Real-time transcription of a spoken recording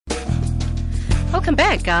Welcome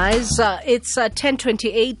back, guys. It's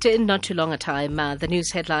 10:28, in not too long a time. The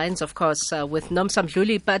news headlines, of course, with Nomsa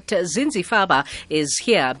Mdluli, but Zinzi Faba is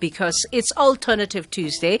here because it's Alternative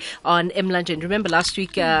Tuesday on Mlanje. Remember last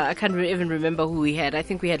week, I can't even remember who we had. I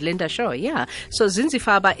think we had Linda Shaw, yeah. So Zinzi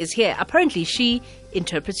Faba is here. Apparently, she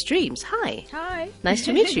interprets dreams. Hi. Hi. Nice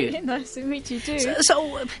to meet you. Nice to meet you too.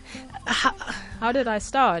 So how did I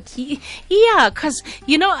start? Yeah, because,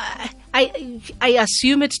 you know, I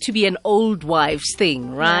assume it to be an old wives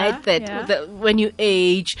thing, right? That when you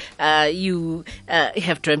age, you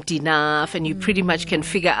have dreamt enough and you pretty much can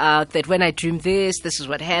figure out that when I dream this is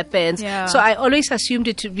what happens. Yeah. So I always assumed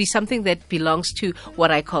it to be something that belongs to what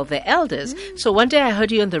I call the elders. So one day I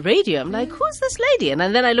heard you on the radio. I'm like, who's this lady? And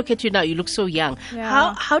then I look at you now. You look so young.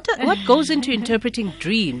 Yeah. What goes into interpreting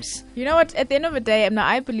dreams? You know what? At the end of the day,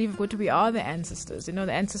 I believe what we are the ancestors. You know,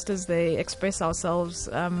 the ancestors, they express themselves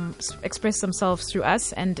through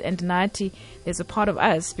us, and Nati is a part of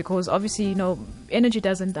us, because obviously, you know, energy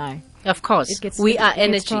doesn't die. Of course, we are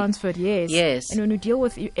energy. Gets transferred, yes. And when you deal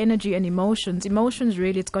with energy and emotions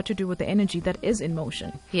really, it's got to do with the energy that is in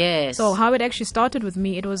motion. Yes. So how it actually started with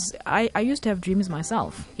me, it was, I used to have dreams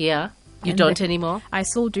myself. Yeah. You don't anymore? I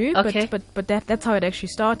still do, okay. but that's how it actually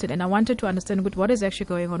started. And I wanted to understand what is actually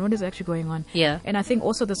going on. Yeah. And I think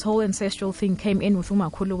also this whole ancestral thing came in with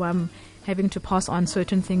umakhulu wam having to pass on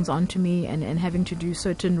certain things on to me and having to do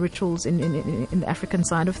certain rituals in the African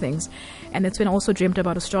side of things. And that's when I also dreamt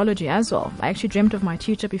about astrology as well. I actually dreamt of my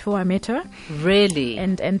teacher before I met her. Really?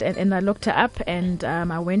 And I looked her up, and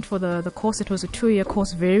I went for the course. It was a 2-year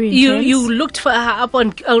course, very intense. You looked for her up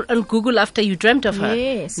on Google after you dreamt of her?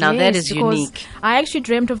 Yes. Now that is unique. I actually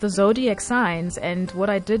dreamt of the zodiac signs, and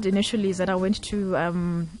what I did initially is that I went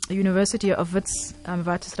to University of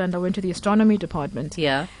Witwatersrand. I went to the astronomy department.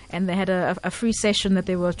 Yeah. And they had a free session that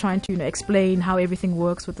they were trying to, you know, explain how everything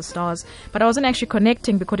works with the stars. But I wasn't actually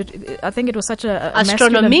connecting because I think it was such a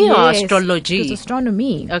astronomy masculine, or yes, astrology? It was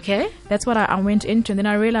astronomy. Okay. That's what I went into. And then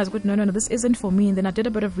I realized, no, this isn't for me. And then I did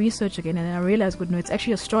a bit of research again, and then I realized, no, it's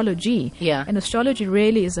actually astrology. Yeah. And astrology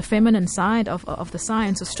really is the feminine side of the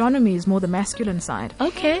science. Astronomy is more the masculine side.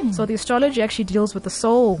 Okay. So the astrology actually deals with the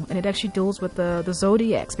soul, and it actually deals with the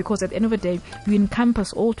zodiacs, because at the end of the day, you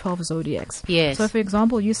encompass all 12 zodiacs. Yes. So for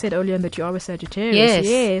example, you said earlier that you are a Sagittarius.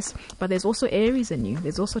 Yes. But there's also Aries in you.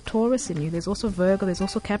 There's also Taurus in you. There's also Virgo. There's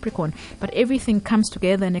also Capricorn. But everything comes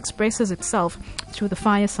together and expresses itself through the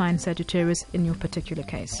fire sign Sagittarius in your particular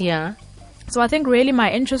case. Yeah. So I think really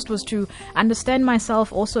my interest was to understand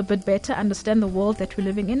myself also a bit better, understand the world that we're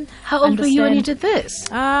living in. How old were you when you did this?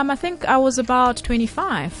 I think I was about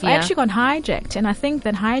 25. Yeah. I actually got hijacked, and I think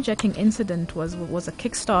that hijacking incident was a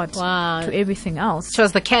kickstart to everything else. It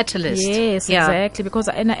was the catalyst. Yes, yeah. Exactly. Because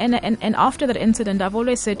and after that incident, I've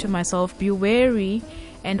always said to myself, be wary.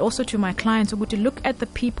 And also to my clients, to look at the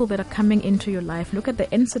people that are coming into your life, look at the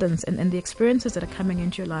incidents and the experiences that are coming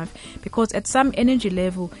into your life, because at some energy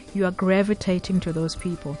level, you are gravitating to those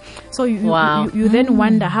people. So you then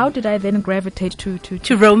wonder, how did I then gravitate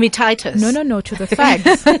to Romy Titus? No, to the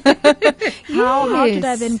thugs. How did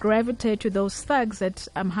I then gravitate to those thugs that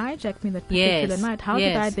hijacked me that particular night? How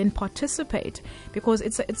did I then participate? Because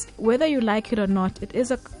it's whether you like it or not, it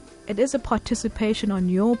is a participation on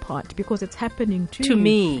your part, because it's happening to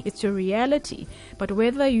me. It's your reality. But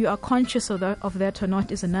whether you are conscious of that or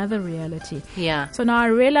not is another reality. Yeah. So now I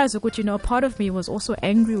realize that, part of me was also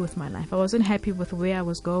angry with my life. I wasn't happy with where I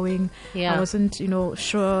was going. Yeah. I wasn't,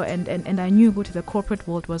 sure, and I knew the corporate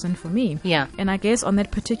world wasn't for me. Yeah. And I guess on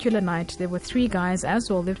that particular night, there were 3 guys as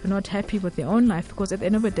well that were not happy with their own life, because at the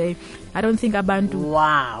end of the day, I don't think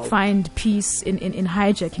Abantu find peace in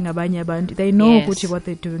hijacking abanye Abantu. They know what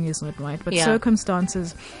they're doing is not right, but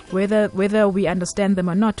circumstances, whether we understand them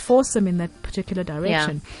or not, force them in that particular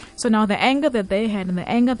direction. So now the anger that they had and the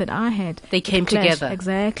anger that I had, they came together.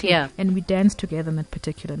 Exactly. And we danced together on that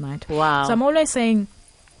particular night. Wow. So I'm always saying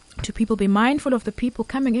to people, be mindful of the people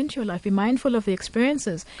coming into your life, be mindful of the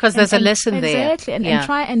experiences, because there's a lesson there. Exactly. And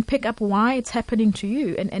try and pick up why it's happening to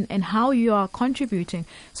you and how you are contributing.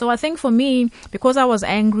 So I think for me, because I was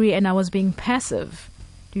angry and I was being passive,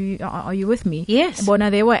 are you with me? Yes. But now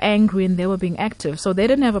they were angry and they were being active. So they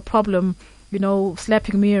didn't have a problem,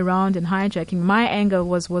 slapping me around and hijacking. My anger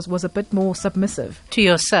was a bit more submissive. To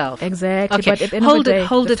yourself. Exactly. Okay. But at the end of the day,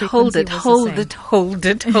 hold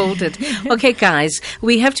it. Okay, guys,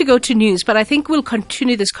 we have to go to news, but I think we'll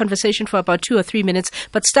continue this conversation for about 2 or 3 minutes.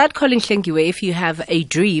 But start calling Hlengiwe if you have a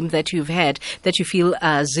dream that you've had that you feel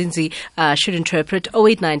Zinzi should interpret.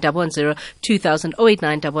 089 2000,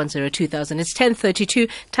 089 2000. It's 10:32.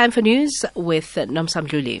 Time for news with Nomsa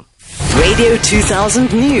Mdluli. Radio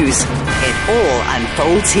 2000 News. It all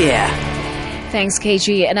unfolds here. Thanks,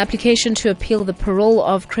 KG. An application to appeal the parole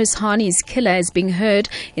of Chris Hani's killer is being heard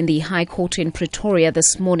in the High Court in Pretoria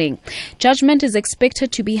this morning. Judgment is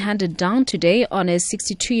expected to be handed down today on a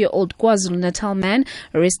 62-year-old KwaZulu-Natal man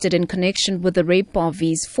arrested in connection with the rape of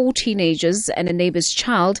his 4 teenagers and a neighbor's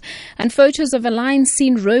child. And photos of a lion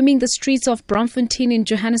seen roaming the streets of Braamfontein in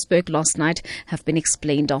Johannesburg last night have been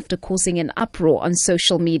explained after causing an uproar on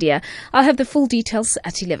social media. I'll have the full details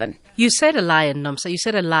at 11. You said a lion, Nomsa. You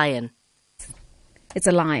said a lion. It's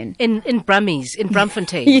a lion. In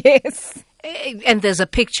Braamfontein? Yes. And there's a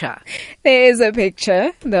picture. There is a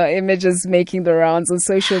picture. The image is making the rounds on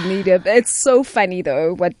social media. It's so funny,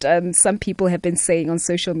 though, what some people have been saying on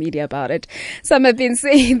social media about it. Some have been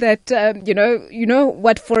saying that, you know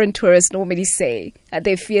what foreign tourists normally say,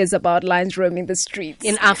 their fears about lions roaming the streets.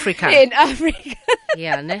 In Africa. In Africa.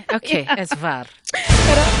 Yeah, ne? Okay, Yeah. as var.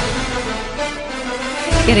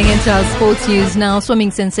 Getting into our sports news now,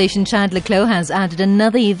 swimming sensation Chad le Clos has added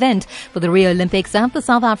another event for the Rio Olympics at the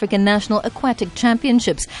South African National Aquatic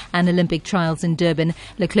Championships and Olympic Trials in Durban.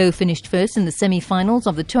 Le Clos finished first in the semi-finals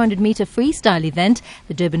of the 200-meter freestyle event.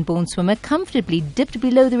 The Durban-born swimmer comfortably dipped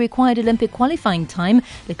below the required Olympic qualifying time.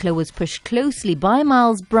 Le Clos was pushed closely by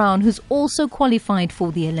Miles Brown, who's also qualified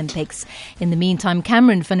for the Olympics. In the meantime,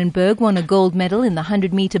 Cameron van den Berg won a gold medal in the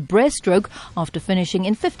 100-meter breaststroke after finishing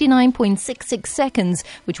in 59.66 seconds,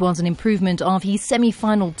 which was an improvement of his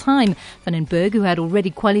semi-final time. Van den Berg, who had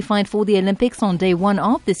already qualified for the Olympics on day one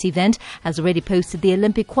of this event, has already posted the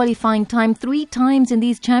Olympic qualifying time 3 times in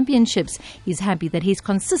these championships. He's happy that he's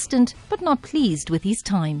consistent, but not pleased with his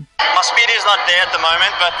time. My speed is not there at the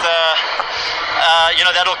moment, but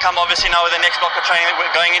that'll come obviously now with the next block of training.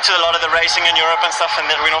 We're going into a lot of the racing in Europe and stuff, and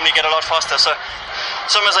then we normally get a lot faster. So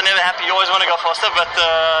swimmers are never happy. You always want to go faster, but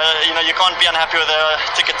you can't be unhappy with a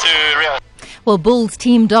ticket to Rio. Well, Bulls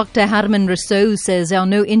team Dr. Herman Rousseau says there are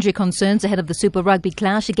no injury concerns ahead of the Super Rugby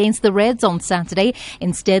clash against the Reds on Saturday.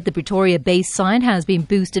 Instead, the Pretoria-based side has been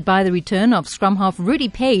boosted by the return of scrum half Rudy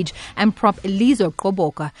Page and prop Elizo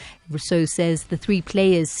Koboka. Rousseau says the 3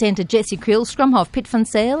 players, centre Jesse Kriel, scrum half Piet van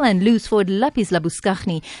Zyl and loose forward Lapis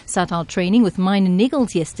Labuskaghni, sat out training with minor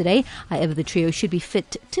niggles yesterday. However, the trio should be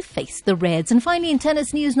fit to face the Reds. And finally, in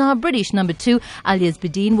tennis news now, British number 2 Alias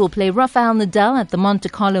Bedin will play Rafael Nadal at the Monte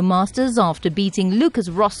Carlo Masters after beating Lucas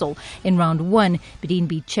Russell in round 1. Bedin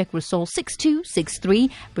beat Czech Russell 6-2, 6-3.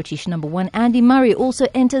 British number 1 Andy Murray also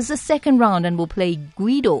enters the second round and will play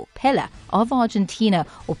Guido Pella of Argentina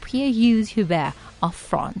or Pierre-Hughes Hubert of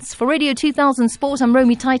France. For Radio 2000 Sport, I'm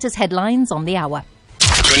Romy Titus. Headlines on the hour.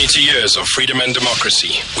 22 years of freedom and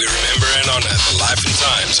democracy. We remember and honor the life and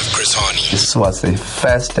times of Chris Hani. This was the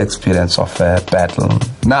first experience of a battle.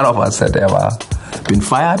 None of us had ever been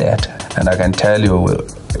fired at. And I can tell you,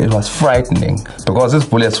 it was frightening because these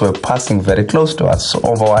bullets were passing very close to us,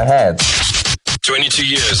 over our heads. 22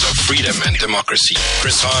 years of freedom and democracy.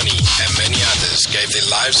 Chris Hani and many others gave their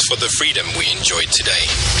lives for the freedom we enjoy today.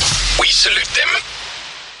 We salute them.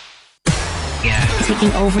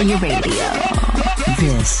 Taking over your radio.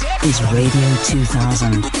 This is Radio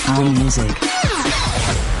 2000. Our music.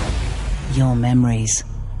 Your memories.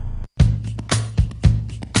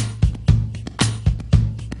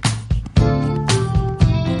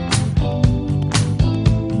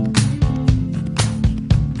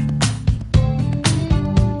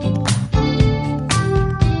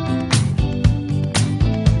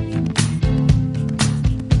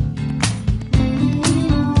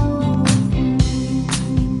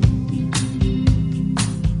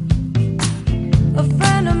 A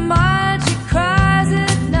friend of mine, she cries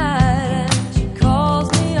at night and she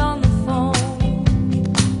calls me on the phone.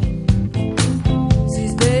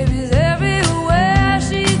 Sees babies everywhere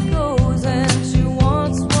she goes and she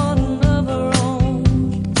wants one of her own.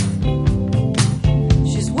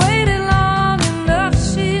 She's waited long enough,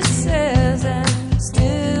 she says, and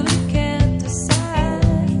still he can't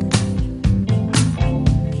decide.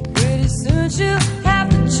 Pretty soon she'll have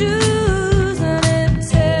to choose. And it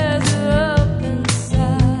tears her up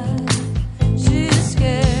inside.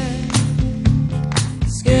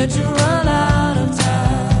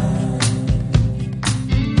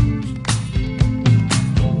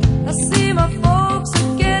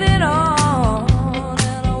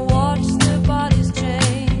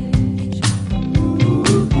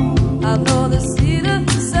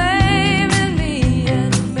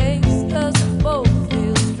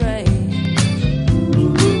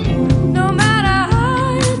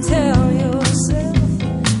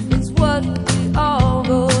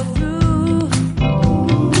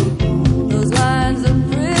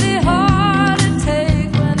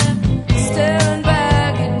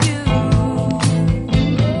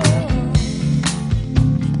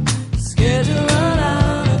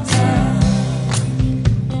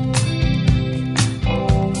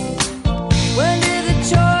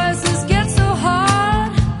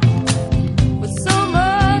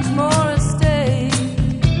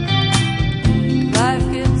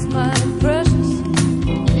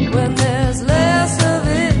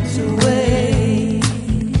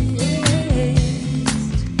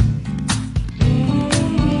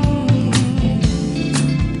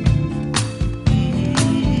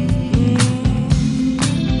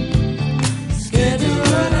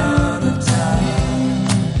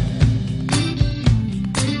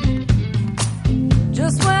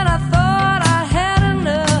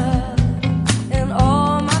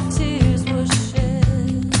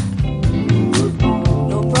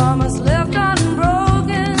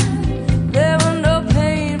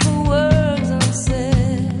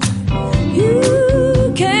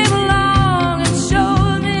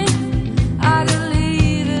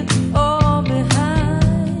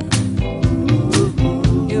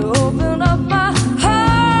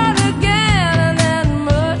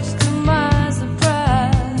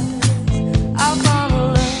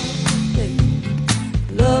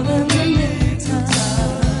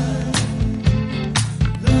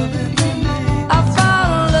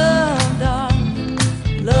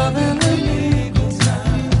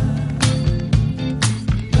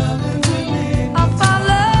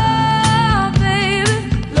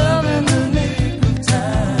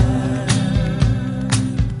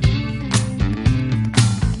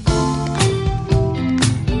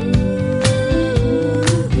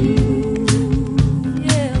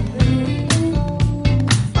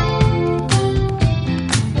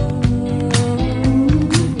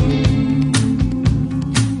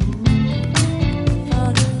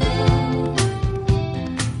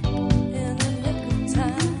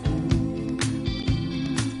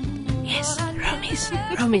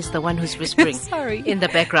 is the one who's whispering in the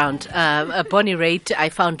background. Bonnie Raitt, I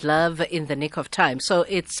found love in the nick of time. So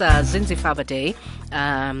it's Zinzi Faba Day.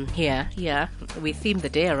 Here, yeah, we theme the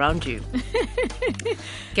day around you.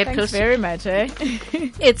 Get Thanks close. very much, eh?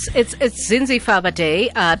 It's Zinzi Faba Day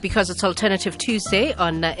because it's Alternative Tuesday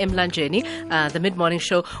on Mlanjeni, the mid-morning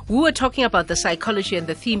show. We were talking about the psychology and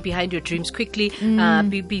the theme behind your dreams quickly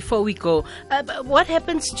before we go. What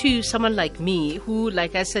happens to someone like me who,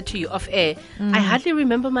 like I said to you off air, I hardly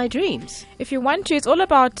remember my dreams? If you want to, it's all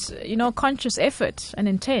about, conscious effort and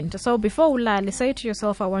intent. So before ulale, say to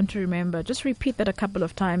yourself, I want to remember. Just repeat that a couple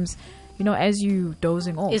of times, as you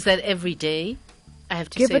dozing off. Is that every day? I have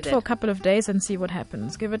to give say it that. for a couple of days and see what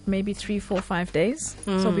happens. Give it maybe 3, 4, 5 days.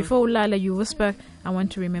 So before ulala, you whisper, I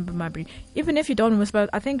want to remember my breath. Even if you don't whisper,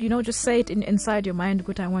 I think, just say it inside your mind.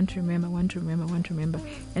 Good, I want to remember,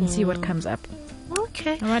 and see what comes up.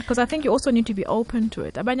 Okay. All right, because I think you also need to be open to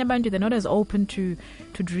it. Abanye abantu, they're not as open to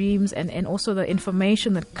dreams and also the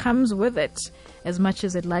information that comes with it as much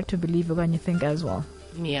as they'd like to believe when you think as well.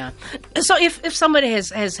 Yeah. So if somebody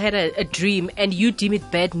has had a dream and you deem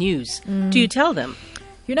it bad news, do you tell them?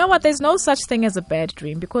 You know what? There's no such thing as a bad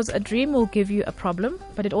dream, because a dream will give you a problem,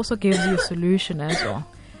 but it also gives you a solution as well.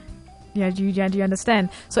 Yeah, do you understand?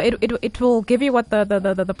 So it will give you what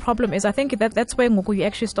the problem is. I think that's where you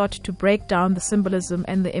actually start to break down the symbolism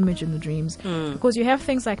and the image in the dreams, because you have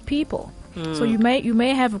things like people. So you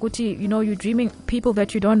may have you're dreaming people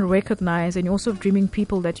that you don't recognize, and you're also dreaming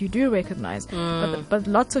people that you do recognize. But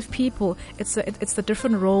lots of people, it's the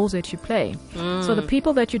different roles that you play. So the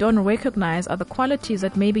people that you don't recognize are the qualities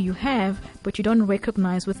that maybe you have, but you don't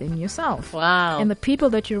recognize within yourself. Wow. And the people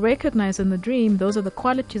that you recognize in the dream, those are the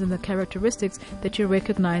qualities and the characteristics that you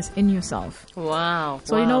recognize in yourself. Wow.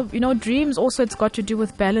 So dreams also, it's got to do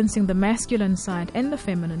with balancing the masculine side and the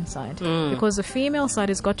feminine side, because the female side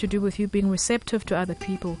has got to do with you being receptive to other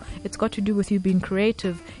people. It's got to do with you being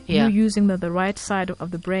creative, you using the right side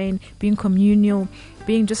of the brain, being communal,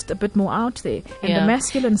 being just a bit more out there. And the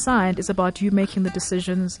masculine side is about you making the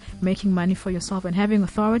decisions, making money for yourself, and having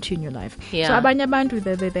authority in your life. So abanye abantu,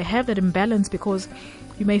 they have that imbalance, because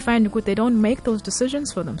you may find they don't make those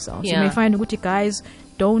decisions for themselves. You may find guys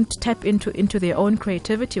don't tap into their own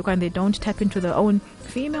creativity, or they don't tap into their own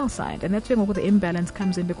female side, and that's where the imbalance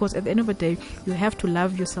comes in, because at the end of the day, you have to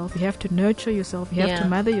love yourself, you have to nurture yourself, you have to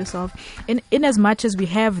mother yourself, in as much as we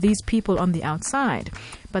have these people on the outside.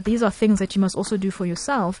 But these are things that you must also do for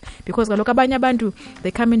yourself, because abanye abantu,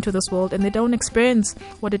 they come into this world and they don't experience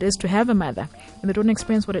what it is to have a mother, and they don't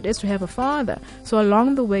experience what it is to have a father. So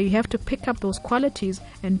along the way, you have to pick up those qualities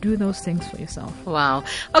and do those things for yourself. Wow.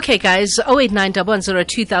 Okay, guys,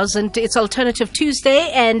 089-110-2000. It's Alternative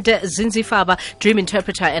Tuesday, and Zinzi Faba, dream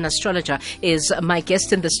interpreter and astrologer, is my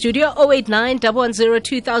guest in the studio.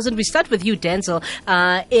 089-110-2000. We start with you, Denzel,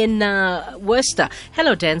 in Worcester.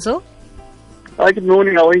 Hello, Denzel. Hi, good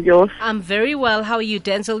morning. How are you girls? I'm very well. How are you,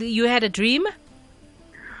 Denzel? You had a dream?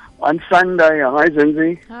 On Sunday. Hi,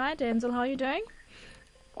 Zinzi. Hi, Denzel. How are you doing?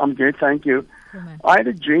 I'm good, thank you. Cool, man. I had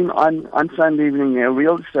a dream on Sunday evening, a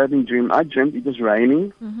real disturbing dream. I dreamt it was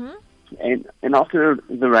raining, and after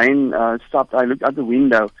the rain stopped, I looked out the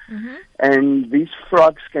window, and these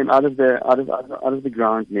frogs came out of the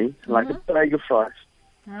ground, like a plague of frogs.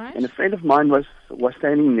 All right. And a friend of mine was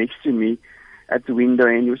standing next to me at the window,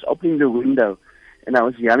 and he was opening the window, and I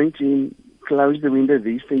was yelling to him, close the window,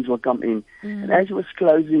 these things will come in. And as he was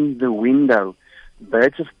closing the window,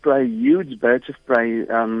 birds of prey, huge birds of prey,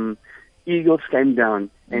 eagles came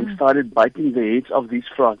down and started biting the heads of these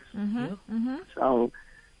frogs. So,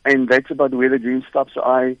 and that's about where the dream stops. So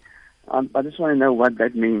I just want to know what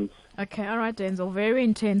that means. Okay, all right, Denzel. Very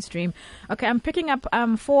intense dream. Okay, I'm picking up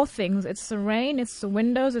 4 things. It's the rain, it's the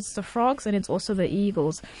windows, it's the frogs, and it's also the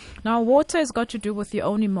eagles. Now, water has got to do with your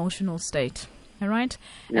own emotional state. All right?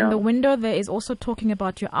 Yeah. And the window there is also talking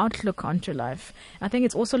about your outlook onto life. I think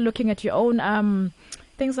it's also looking at your own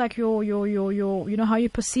things like your how you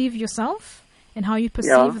perceive yourself and how you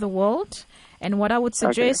perceive the world. And what I would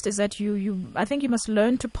suggest is that I think you must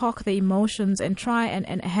learn to park the emotions and try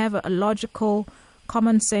and have a logical,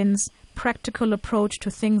 common sense, practical approach to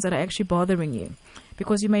things that are actually bothering you,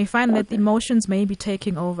 because you may find that the emotions may be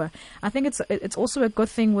taking over. I think it's also a good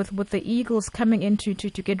thing with the eagles coming in to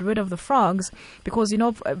get rid of the frogs, because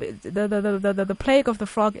the plague of the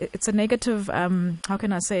frog, it's a negative how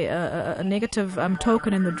can I say a negative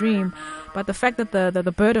token in the dream. But the fact that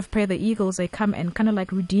the bird of prey, the eagles, they come and kind of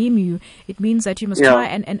like redeem you, it means that you must try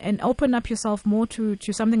and open up yourself more to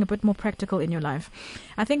something a bit more practical in your life.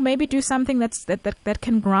 I think maybe do something that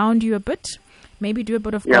can ground you a bit. Maybe do a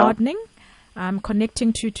bit of gardening.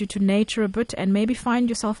 connecting to nature a bit, and maybe find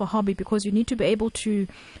yourself a hobby, because you need to be able to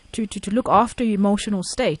look after your emotional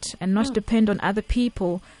state and not depend on other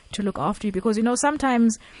people to look after you, because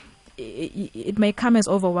sometimes it may come as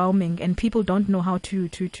overwhelming, and people don't know how to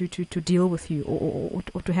deal with you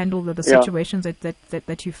or to handle the situations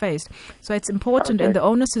that you faced. So it's important, and the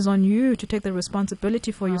onus is on you to take the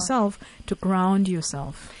responsibility for yourself, to ground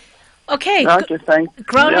yourself. Okay, thanks.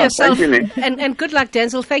 Ground yourself, thank you, and good luck,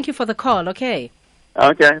 Denzel. Thank you for the call. Okay.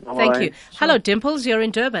 Okay. Thank you. Hello, Dimples. You're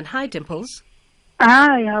in Durban. Hi, Dimples.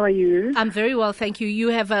 Hi, how are you? I'm very well, thank you. You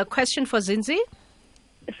have a question for Zinzi?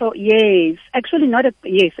 So, yes. Actually,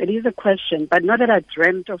 yes, it is a question, but not that I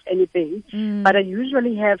dreamt of anything. But I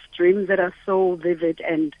usually have dreams that are so vivid,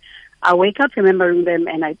 and I wake up remembering them,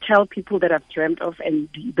 and I tell people that I've dreamt of, and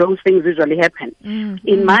those things usually happen.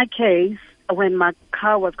 In my case, when my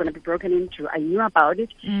car was going to be broken into, I knew about it,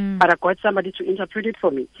 but I got somebody to interpret it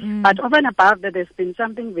for me. But over and above that, there's been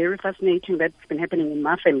something very fascinating that's been happening in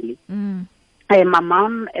my family. My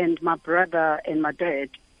mom and my brother and my dad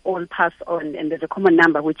all passed on, and there's a common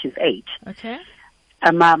number, which is 8. Okay.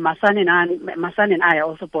 My son and I are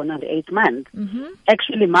also born on the 8th month.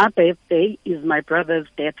 Actually, my birthday is my brother's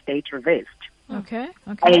death date reversed. Okay.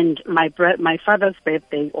 And my father's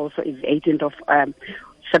birthday also is 18th of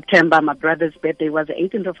September. My brother's birthday was the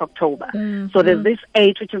 18th of October. So there's this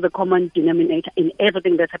 8, which is the common denominator in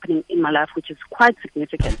everything that's happening in my life, which is quite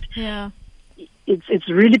significant. Yeah. It's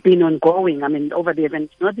really been ongoing. I mean, over the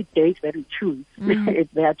events, not the dates that we choose.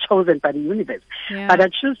 They are chosen by the universe. Yeah. But I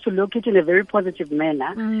choose to look at it in a very positive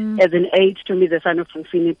manner. As an 8, to me, the sign of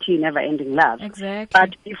infinity, never-ending love. Exactly.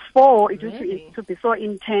 But before, it used to be so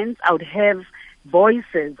intense, I would have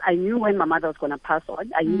voices. I knew when my mother was going to pass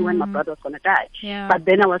on. I knew when my brother was going to die. Yeah. But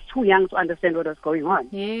then I was too young to understand what was going on.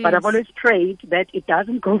 Yes. But I've always prayed that it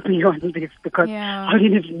doesn't go beyond this, because I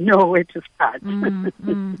didn't even know where to start.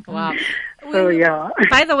 Wow. So, yeah.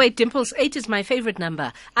 By the way, Dimples, 8 is my favorite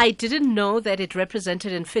number. I didn't know that it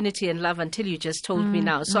represented infinity and love until you just told me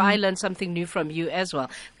now. So I learned something new from you as well.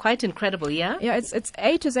 Quite incredible, yeah? Yeah, it's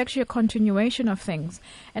 8 is actually a continuation of things.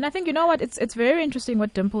 And I think, you know what, it's very interesting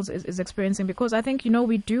what Dimples is experiencing, because I think,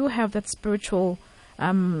 we do have that spiritual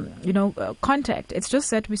contact. It's just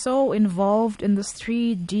that we're so involved in this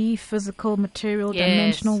 3D physical material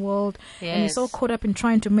dimensional world, and you're so caught up in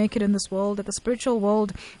trying to make it in this world that the spiritual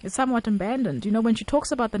world is somewhat abandoned. When she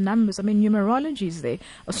talks about the numbers, I mean, numerology is there,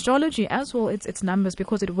 astrology as well, it's numbers,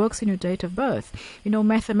 because it works in your date of birth.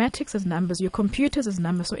 Mathematics is numbers, your computers is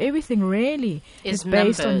numbers, so everything really is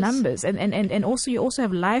based on numbers. And also you also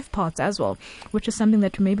have life paths as well, which is something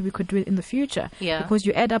that maybe we could do in the future, because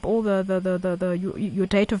you add up all your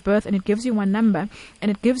date of birth, and it gives you one number, and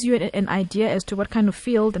it gives you an idea as to what kind of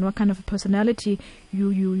field and what kind of personality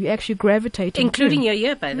you actually gravitate into. Including your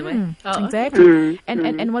year, by the way. Oh, exactly.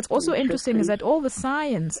 And what's also interesting is that all the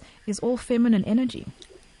science is all feminine energy.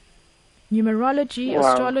 Numerology,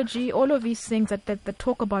 astrology, all of these things that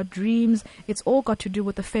talk about dreams, it's all got to do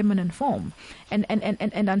with the feminine form. And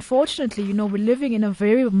unfortunately, we're living in a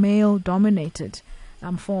very male-dominated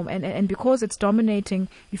form, and because it's dominating,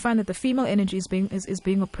 you find that the female energy is being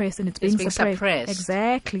oppressed, and it's being suppressed.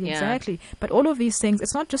 Exactly. But all of these things,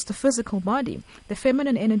 it's not just the physical body. The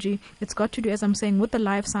feminine energy, it's got to do, as I'm saying, with the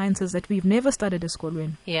life sciences that we've never studied at school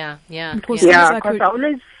in. Because I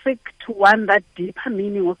always seek to one that deeper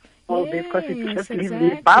meaning of all this, because it just leaves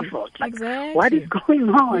me baffled. What is going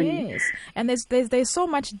on? Yes, and there's so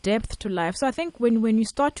much depth to life. So I think when you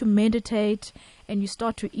start to meditate, and you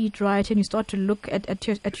start to eat right, and you start to look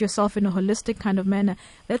at yourself in a holistic kind of manner,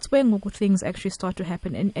 that's when things actually start to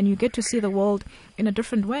happen, and you get to see the world in a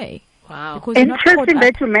different way. Wow. Because interesting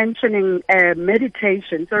that you're mentioning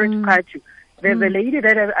meditation. Sorry to cut you. There's a lady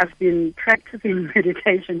that I've been practicing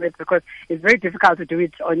meditation with, because it's very difficult to do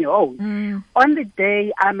it on your own. On the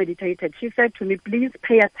day I meditated, she said to me, please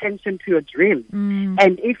pay attention to your dreams.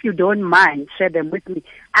 And if you don't mind, share them with me.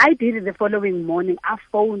 I did it the following morning. I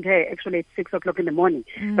phoned her actually at 6 o'clock in the morning,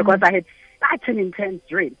 because I had such an intense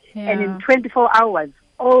dream. And in 24 hours,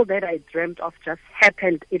 all that I dreamt of just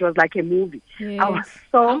happened. It was like a movie. Yes. I was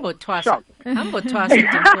so shocked.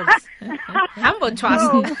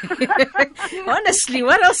 Honestly,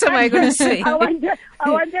 what else am I going to say? I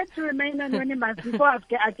wanted to remain anonymous before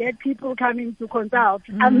I get people coming to consult.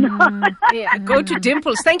 I'm not. Go to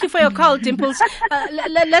Dimples. Thank you for your call, Dimples.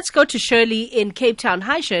 Let's go to Shirley in Cape Town.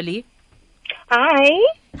 Hi, Shirley. Hi.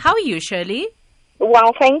 How are you, Shirley?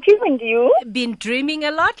 Well, thank you. And you? Been dreaming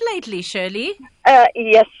a lot lately, Shirley?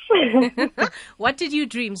 Yes. What did you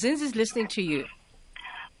dream? Zinzi is listening to you.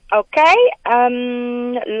 Okay.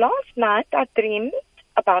 Last night I dreamed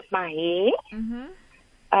about my hair.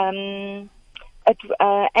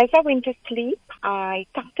 As I went to sleep, I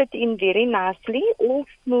tucked it in very nicely, all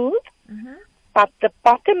smooth, but the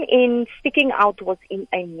bottom end sticking out was in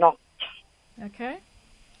a knot. Okay.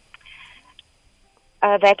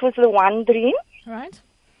 That was the one dream. Right.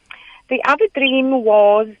 The other dream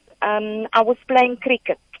was I was playing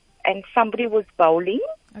cricket and somebody was bowling.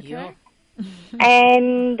 Okay.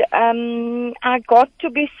 And I got to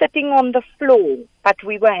be sitting on the floor, but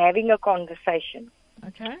we were having a conversation.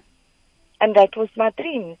 Okay. And that was my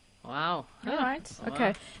dream. Wow. All right.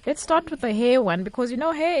 Okay. Let's start with the hair one, because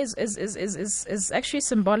hair is actually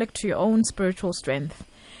symbolic to your own spiritual strength.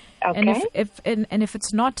 Okay. And if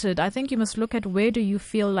it's knotted, I think you must look at where do you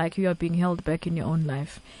feel like you are being held back in your own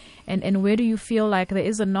life. And where do you feel like there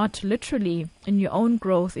is a knot literally in your own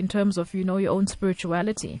growth in terms of, your own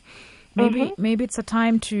spirituality. Maybe it's a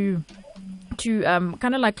time to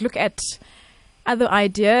kind of like look at other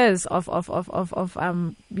ideas of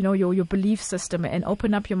your belief system and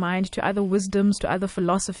open up your mind to other wisdoms, to other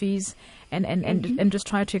philosophies, and just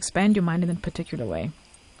try to expand your mind in a particular way.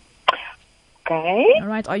 Okay. All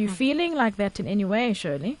right. Are you feeling like that in any way,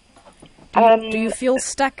 Shirley? Do you feel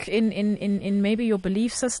stuck in maybe your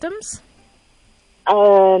belief systems?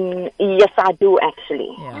 Yes, I do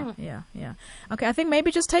actually. Yeah. Okay, I think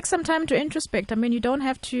maybe just take some time to introspect. I mean, you don't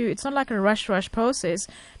have to, it's not like a rush process,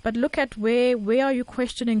 but look at where are you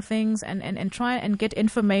questioning things and try and get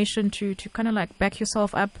information to kind of like back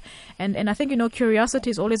yourself up. And I think, curiosity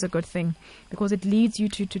is always a good thing because it leads you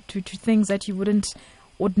to things that you wouldn't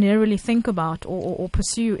ordinarily think about or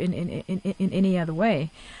pursue in any other way.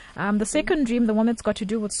 The second dream, the one that's got to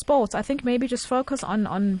do with sports, I think maybe just focus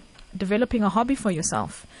on developing a hobby for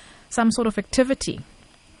yourself, some sort of activity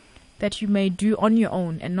that you may do on your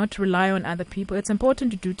own and not rely on other people. It's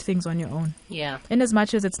important to do things on your own. Yeah. In as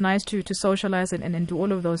much as it's nice to socialize and do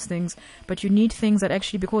all of those things, but you need things that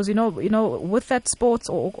actually, because with that sports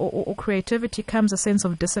or creativity comes a sense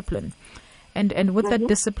of discipline. And with that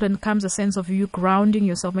discipline comes a sense of you grounding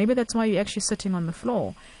yourself. Maybe that's why you're actually sitting on the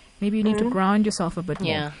floor. Maybe you need to ground yourself a bit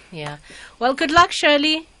more. Yeah. Well, good luck,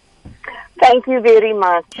 Shirley. Thank you very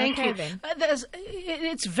much. Thank you.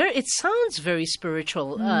 It sounds very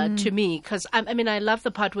spiritual to me, because I love the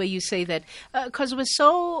part where you say that because we're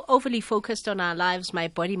so overly focused on our lives, my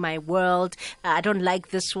body, my world. I don't like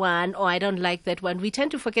this one, or I don't like that one. We tend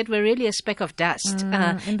to forget we're really a speck of dust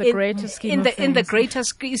in the greater scheme of things. In the greater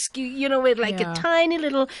scheme, we're like a tiny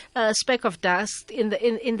little speck of dust in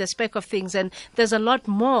the speck of things, and there's a lot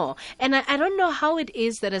more. And I don't know how it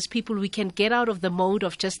is that as people we can get out of the mode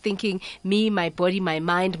of just thinking me, my body, my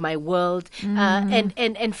mind, my world,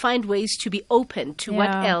 and find ways to be open to what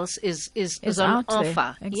else is on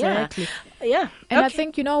offer. Exactly. Yeah. And I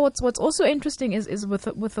think what's also interesting is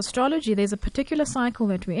with astrology, there's a particular cycle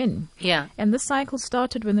that we're in. Yeah. And this cycle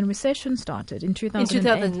started when the recession started in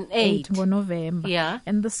 2008 or November. Yeah.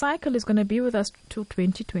 And the cycle is going to be with us till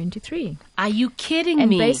 2023. Are you kidding me?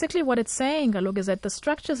 And basically what it's saying, Galug, is that the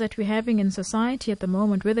structures that we're having in society at the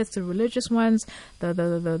moment, whether it's the religious ones,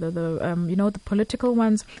 the political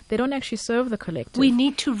ones, they don't actually serve the collective. We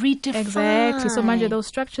need to redefine. Exactly. So, Manja, those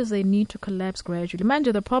structures, they need to collapse gradually.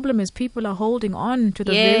 Manja, the problem is people are holding on to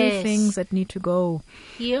the very things that need to go.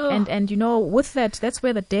 And with that's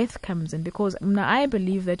where the death comes in, because I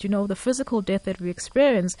believe that, the physical death that we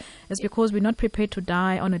experience is because we're not prepared to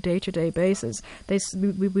die on a day-to-day basis.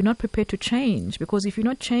 We're not prepared to change, because if you're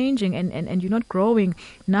not changing and you're not growing,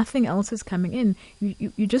 nothing else is coming in.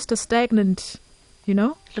 You're just a stagnant,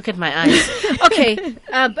 Look at my eyes. Okay.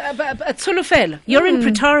 Tsulufelo, you're in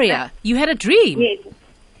Pretoria. You had a dream.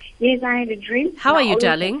 Yes, I had a dream. How are you,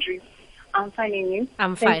 darling? I'm fine, and you?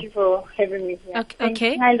 I'm fine. Thank you for having me here.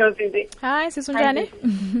 Okay. Hi, Zinzi. Hi, Sisunjani.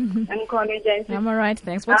 I'm calling Zinzi. I'm all right,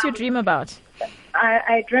 thanks. What's your dream about?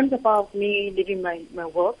 I dreamt about me leaving my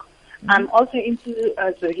work. I'm also into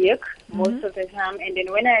zodiac most of the time, and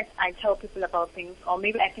then when I tell people about things, or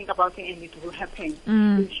maybe I think about things and it will happen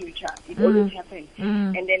in the future, it always happens.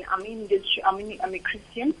 And then I'm a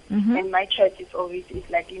Christian, and my church is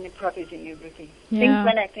like in a prophet and everything. Things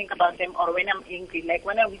when I think about them, or when I'm angry, like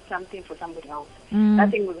when I wish something for somebody else,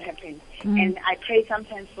 nothing will happen. And I pray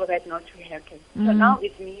sometimes for that not to happen. So now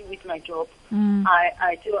it's me with my job. I'm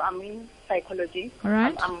in psychology. All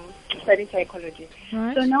right. I'm studying psychology.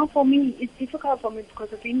 Right. So now for me, it's difficult for me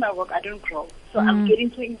because of in my work, I don't grow. So I'm getting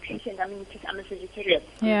too impatient. I'm a Sagittarius.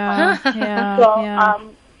 Yeah.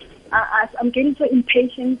 So I'm getting so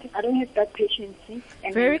impatient. I don't have that patience. See?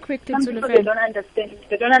 And Very quickly, some people, they don't understand.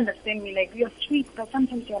 They don't understand me. Like, you're sweet, but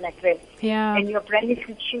sometimes you're like this. Yeah. And your brand is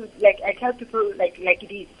true. Like, I tell people like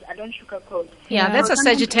it is. I don't sugarcoat. Yeah, that's a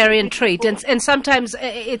Sometimes Sagittarian trait, and sometimes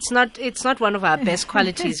it's not one of our best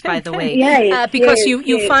qualities, by the way. Yes, because yes,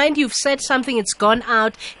 you yes. find you've said something, it's gone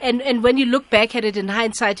out, and when you look back at it in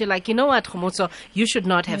hindsight, you're like, you know what, Khomotso, you should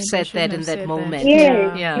not have said that in that moment.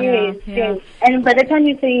 Yes, Yeah. yes. And by the time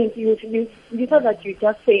you say it, you thought that you're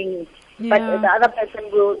just saying it. But the other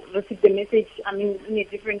person will receive the message, in a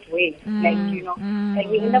different way. And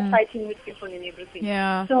we end up fighting with people and everything.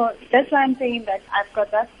 Yeah. So that's why I'm saying that I've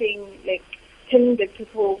got that thing, like, telling the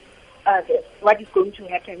people what is going to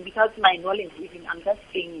happen without my knowledge even. I'm just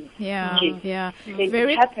saying it. Yeah.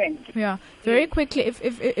 It happened. Yeah. Very quickly,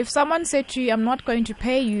 if someone said to you, I'm not going to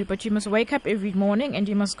pay you, but you must wake up every morning and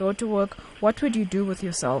you must go to work, what would you do with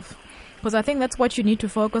yourself? Because I think that's what you need to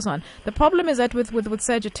focus on. The problem is that with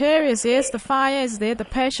Sagittarius, yes, the fire is there, the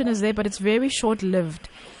passion is there, but it's very short-lived.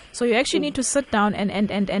 So you actually need to sit down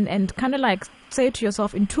and kind of like say to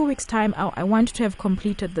yourself, in 2 weeks' time, I want to have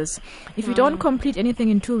completed this. If you don't complete anything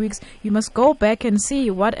in 2 weeks, you must go back and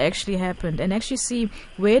see what actually happened and actually see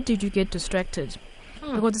where did you get distracted.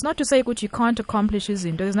 Because it's not to say that you can't accomplish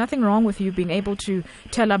izinto. There's nothing wrong with you being able to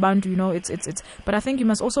tell abantu, it's. But I think you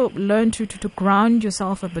must also learn to ground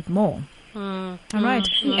yourself a bit more. All right.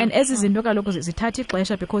 And as izinto kaloku zithatha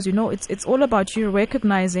ixesha, because it's all about you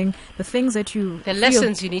recognizing the things that you The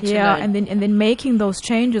lessons you need to learn. and then making those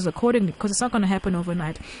changes accordingly, because it's not going to happen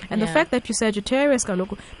overnight. And the fact that you Sagittarius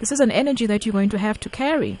kaloku, this is an energy that you're going to have to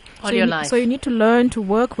carry all your life. So you need to learn to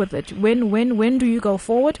work with it. When do you go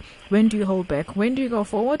forward? When do you hold back? When do you go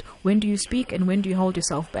forward? When do you speak? And when do you hold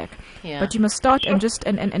yourself back? Yeah. But you must start and just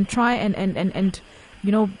and try and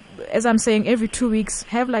as I'm saying, every 2 weeks,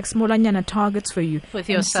 have like smaller nyana targets for you. With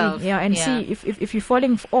yourself. See if you're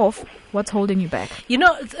falling off, what's holding you back.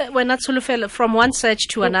 When Natsulufela, from one search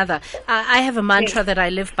to another, I have a mantra that I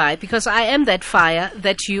live by, because I am that fire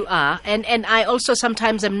that you are, and I also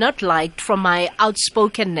sometimes am not liked from my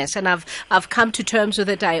outspokenness, and I've come to terms with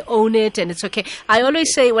it. I own it, and it's okay. I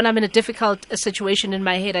always say, when I'm in a difficult situation in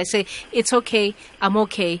my head, I say, it's okay, I'm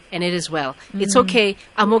okay, and it is well. It's okay,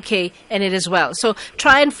 I'm okay, and it is well. So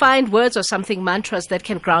try and find words or something, mantras that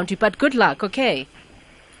can ground you, but good luck, okay?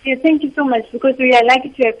 Yeah, thank you so much, because we are lucky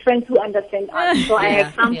to have friends who understand us. So I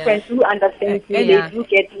have some friends who understand me. They do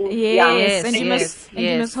get me. Yes, and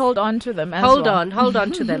you must hold on to them as hold well. Hold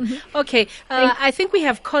on to them. Okay, I think we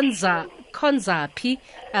have Konzapi.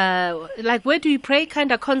 Where do you pray?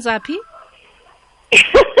 Kind of Konzapi?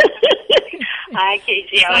 Hi,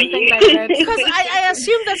 Casey, how are you? Like that. Because I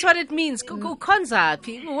assume that's what it means.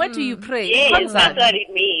 Konzapi. Where do you pray? Yes, that's what it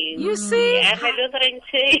means. You see? Yeah, I'm a Lutheran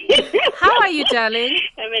too. How are you, darling?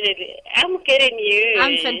 I'm good, and you?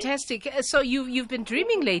 I'm fantastic. So you've been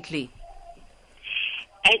dreaming lately?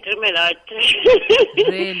 I dream a lot.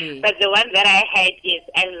 Really? But the one that I had is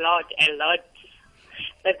a lot.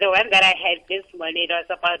 But the one that I had this morning was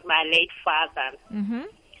about my late father. Mm-hmm.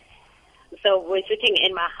 So we're sitting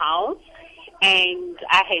in my house, and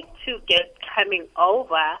I had two guests coming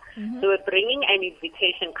over. Mm-hmm. They were bringing an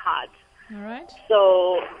invitation card. All right.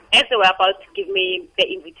 So as they were about to give me the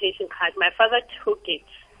invitation card, my father took it.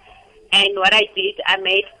 And what I did, I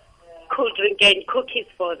made cool drink and cookies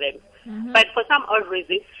for them. Mm-hmm. But for some odd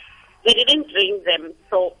reason, they didn't drink them.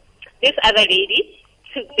 So this other lady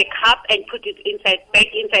took the cup and put it back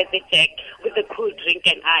inside the jug with the cool drink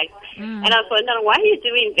and ice. And I was wondering, why are you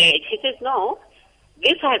doing that? She says, no,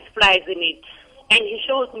 this has flies in it. And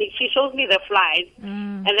she shows me the flies.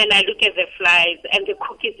 And then I look at the flies and the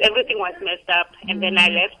cookies, everything was messed up. And then I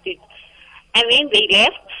left it. And then they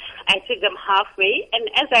left. I took them halfway. And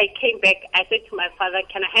as I came back, I said to my father,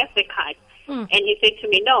 can I have the card? And he said to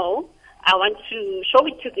me, no, I want to show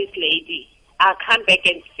it to this lady. I'll come back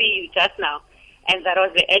and see you just now. And that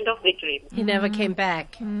was the end of the dream. He never came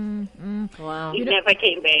back. Wow. He never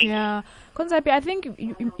came back. Yeah. Konzapi, I think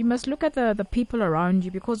you must look at the people around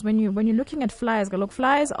you, because when you're looking at flies, look,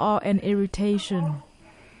 flies are an irritation.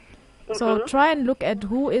 So try and look at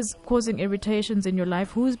who is causing irritations in your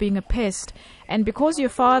life, who's being a pest. And because your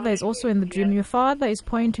father is also in the dream, your father is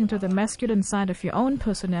pointing to the masculine side of your own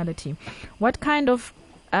personality. What kind of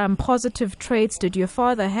positive traits did your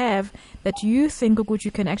father have that you think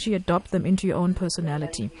you can actually adopt them into your own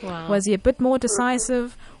personality? Wow. Was he a bit more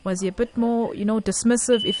decisive? Was he a bit more,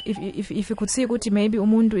 dismissive? If you could see maybe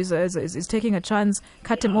umuntu is taking a chance,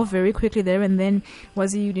 cut him off very quickly there and then.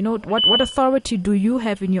 Was he, what authority do you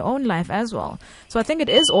have in your own life as well? So I think it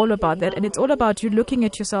is all about that, and it's all about you looking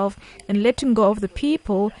at yourself and letting go of the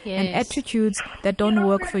people and attitudes that don't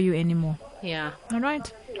work for you anymore. Yeah. All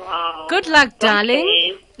right. Wow. Good luck, darling.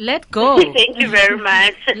 Okay. Let go. Thank you very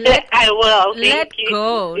much. I will. Thank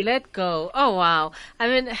you. Let go. Oh, wow. I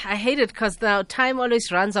mean, I hate it because the time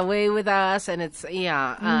always runs away with us, and it's,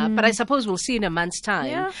 but I suppose we'll see in a month's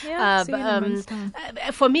time. See in a month's time.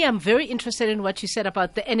 For me, I'm very interested in what you said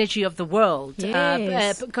about the energy of the world.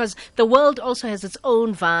 Yes. Because the world also has its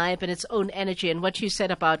own vibe and its own energy, and what you said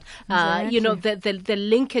about, the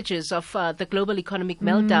linkages of the global economic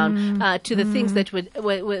meltdown to the things that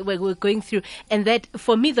we're going through. And that,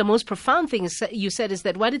 for me, the most profound thing you said is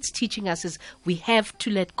that what it's teaching us is we have to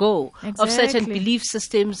let go of certain belief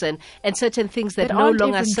systems and certain things that no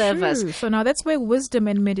longer serve us. So now that's where wisdom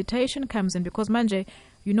and meditation comes in, because manje,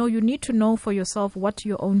 you need to know for yourself what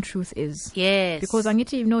your own truth is. Yes. Because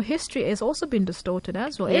history has also been distorted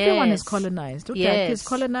as well. Yes. Everyone is colonized. Yes. Is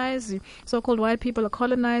colonized. So-called white people are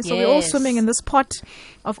colonized. So we're all swimming in this pot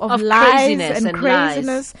of lies craziness and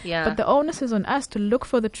craziness. Lies. Yeah. But the onus is on us to look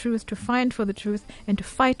for the truth, to find for the truth, and to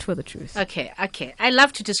fight for the truth. Okay. I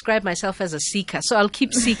love to describe myself as a seeker, so I'll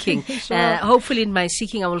keep seeking. Sure. Hopefully in my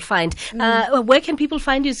seeking I will find. Where can people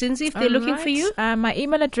find you, Zinzi, if they're looking for you? My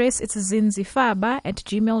email address is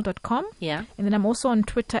zinzifaba@gmail.com. Yeah. And then I'm also on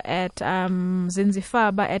Twitter at Zinzi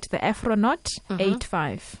Faba at the Afronaut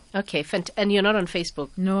 85. Okay, and you're not on Facebook?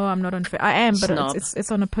 No, I'm not on Facebook. I am, but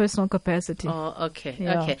it's on a personal capacity. Oh, okay.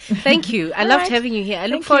 Yeah. Okay. Thank you. I loved having you here. I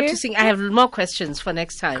look forward to seeing. I have more questions for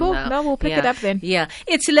next time. Cool. Now. No, we'll pick it up then. Yeah.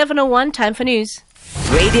 It's 11:01. Time for news.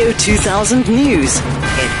 Radio 2000 News.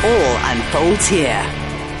 It all unfolds here.